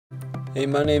Hey,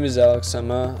 my name is Alex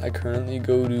Emma. I currently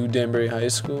go to Danbury High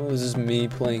School. This is me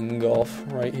playing golf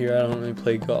right here. I don't really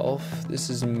play golf. This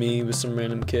is me with some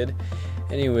random kid.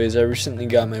 Anyways, I recently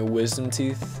got my wisdom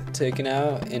teeth taken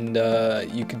out, and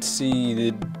you could see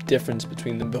the difference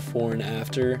between the before and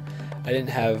after. I didn't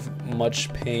have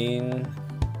much pain,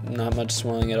 not much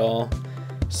swelling at all.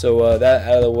 So that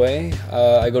out of the way,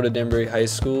 I go to Danbury High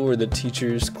School where the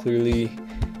teachers clearly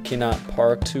cannot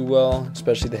park too well,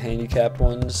 especially the handicapped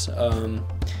ones.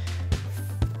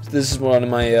 This is one of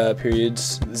my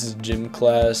periods. This is gym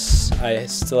class. I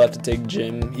still have to take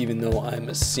gym even though I'm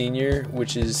a senior,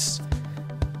 which is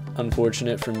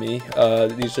unfortunate for me.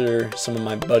 These are some of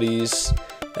my buddies.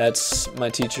 That's my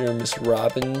teacher, Miss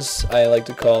Robbins. I like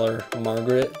to call her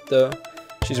Margaret though.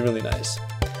 She's really nice.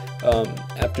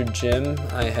 After gym,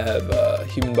 I have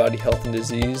human body health and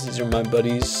disease. These are my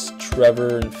buddies,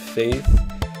 Trevor and Faith.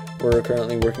 We're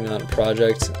currently working on a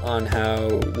project on how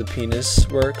the penis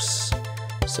works,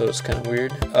 so it's kind of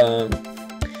weird.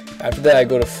 After that, I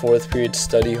go to 4th period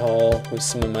study hall with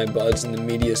some of my buds in the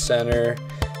media center.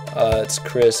 It's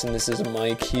Chris, and this is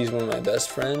Mike. He's one of my best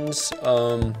friends. If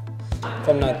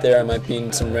I'm not there, I might be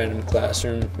in some random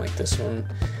classroom like this one,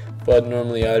 but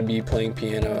normally I would be playing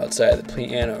piano outside the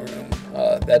piano room.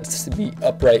 That's the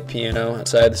upright piano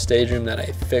outside the stage room that I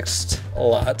fixed a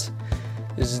lot.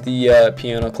 This is the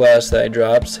piano class that I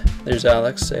dropped. There's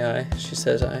Alex, say hi. She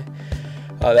says hi.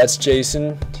 That's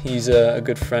Jason. He's a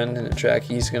good friend in the track.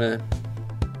 He's gonna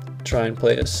try and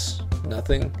play us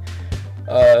nothing.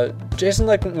 Jason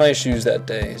liked my shoes that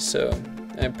day, so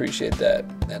I appreciate that.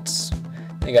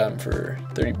 I got them for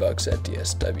 $30 at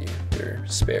DSW. They're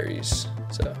Sperry's.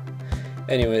 So,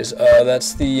 anyways,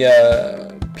 that's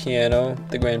the piano,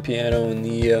 the grand piano in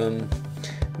the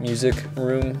music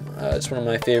room. It's one of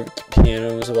my favorite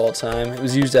pianos of all time. It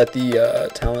was used at the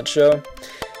talent show.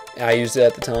 I used it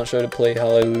at the talent show to play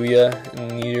Hallelujah.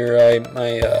 And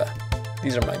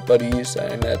these are my buddies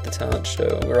that I met at the talent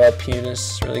show. We're all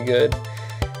pianists, really good.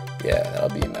 Yeah, that'll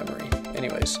be a memory.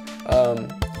 Anyways,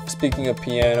 speaking of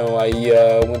piano, I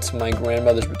went to my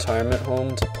grandmother's retirement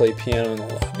home to play piano in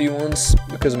the lobby once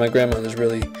because my grandmother's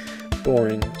really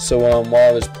boring. So while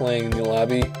I was playing in the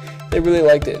lobby, they really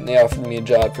liked it, and they offered me a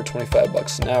job for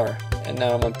 $25 an hour. And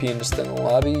now I'm a pianist in the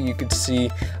lobby. You could see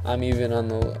I'm even on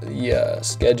the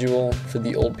schedule for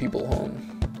the old people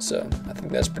home. So I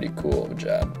think that's pretty cool of a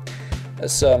job.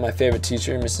 That's my favorite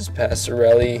teacher, Mrs.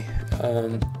 Passarelli.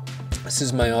 This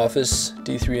is my office,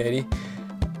 D380.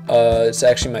 It's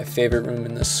actually my favorite room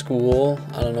in the school.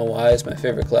 I don't know why. It's my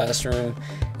favorite classroom.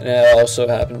 And it also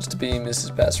happens to be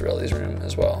Mrs. Passarelli's room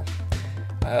as well.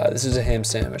 This is a ham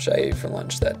sandwich I ate for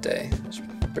lunch that day. It's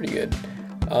pretty good.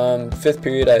 5th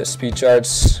period, I have speech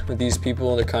arts with these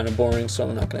people. They're kind of boring, so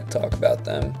I'm not going to talk about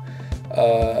them.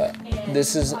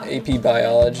 This is AP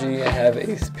biology. I have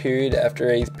 8th period. After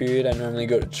 8th period, I normally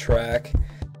go to track.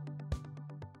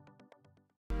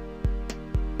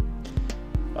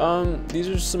 These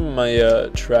are some of my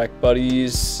track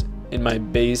buddies in my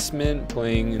basement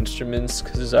playing instruments,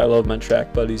 because I love my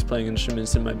track buddies playing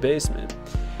instruments in my basement.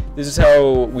 This is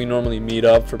how we normally meet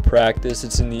up for practice.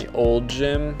 It's in the old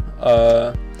gym.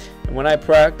 And when I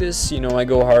practice, I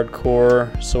go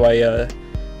hardcore, so I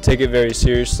take it very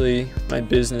seriously. My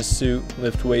business suit,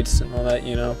 lift weights and all that,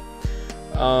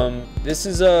 This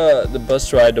is the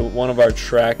bus ride to one of our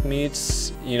track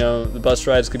meets. The bus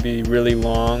rides could be really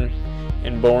long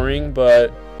and boring,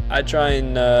 but I try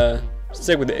and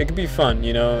stick with it. It could be fun,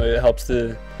 It helps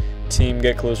the team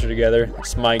get closer together.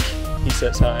 It's Mike. He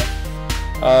says hi.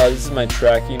 This is my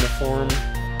track uniform.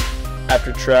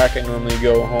 After track, I normally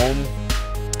go home.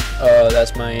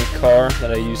 That's my car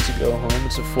that I use to go home.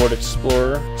 It's a Ford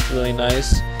Explorer. It's really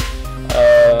nice.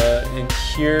 And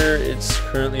here, it's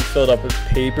currently filled up with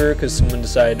paper because someone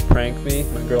decided to prank me,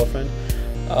 my girlfriend.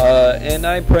 And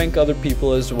I prank other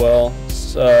people as well.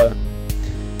 So,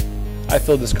 I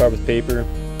filled this car with paper.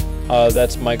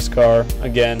 That's Mike's car,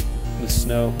 again, with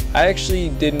snow. I actually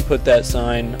didn't put that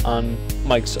sign on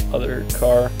Mike's other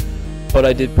car, but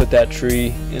I did put that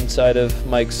tree inside of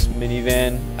Mike's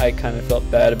minivan. I kind of felt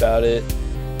bad about it,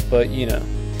 but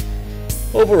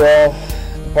overall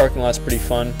the parking lot's pretty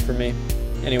fun for me.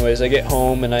 Anyways, I get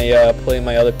home and I play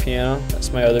my other piano.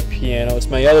 That's my other piano. It's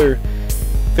my other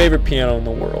favorite piano in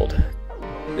the world.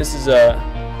 This is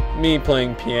me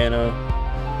playing piano.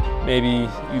 Maybe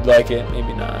you'd like it,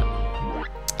 maybe not.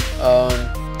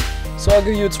 So I'll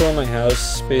give you a tour of my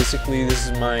house. Basically, this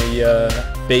is my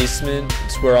basement.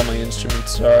 It's where all my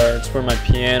instruments are. It's where my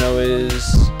piano is.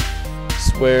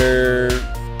 It's where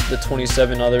the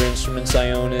 27 other instruments I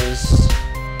own is.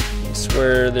 It's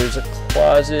where there's a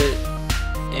closet,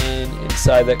 and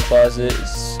inside that closet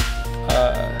is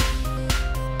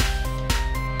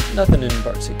nothing in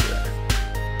particular.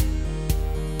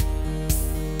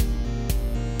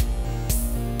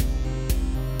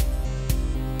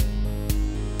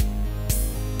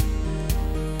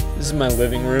 This is my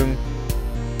living room.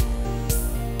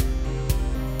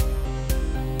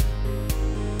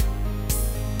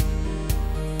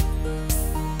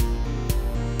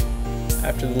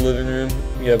 After the living room,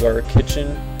 we have our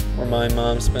kitchen, where my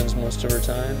mom spends most of her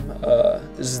time.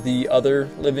 This is the other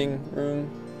living room.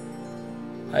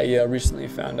 I recently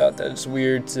found out that it's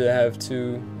weird to have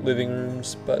two living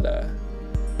rooms, but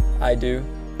I do.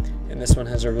 And this one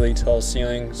has a really tall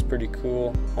ceiling. It's pretty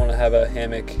cool. I want to have a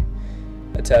hammock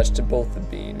attached to both the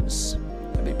beams.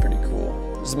 That'd be pretty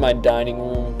cool. This is my dining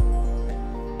room.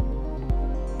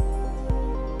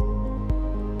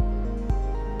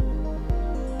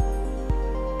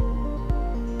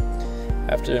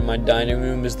 After my dining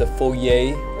room is the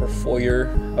foyer, or foyer,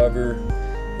 however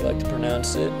you like to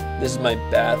pronounce it. This is my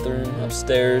bathroom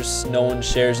upstairs. No one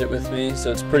shares it with me,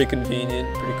 so it's pretty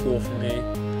convenient, pretty cool for me.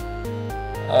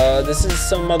 This is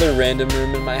some other random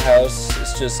room in my house.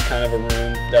 It's just kind of a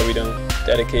room that we don't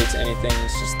dedicate to anything,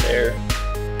 it's just there.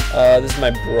 This is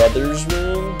my brother's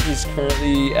room. He's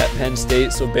currently at Penn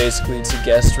State, so basically it's a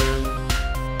guest room.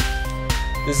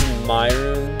 This is my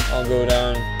room. I'll go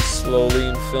down slowly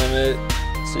and film it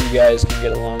so you guys can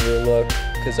get a longer look,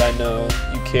 because I know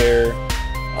you care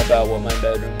about what my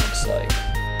bedroom looks like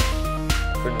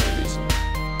for no reason.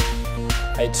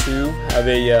 I too have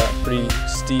a pretty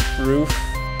steep roof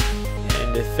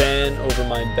and a fan over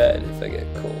my bed if I get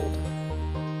cold.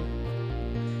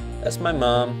 That's my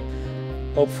mom.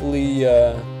 Hopefully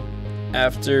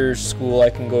after school I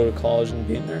can go to college and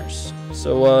be a nurse.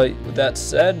 So with that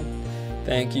said,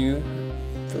 thank you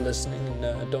for listening,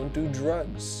 and don't do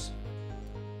drugs.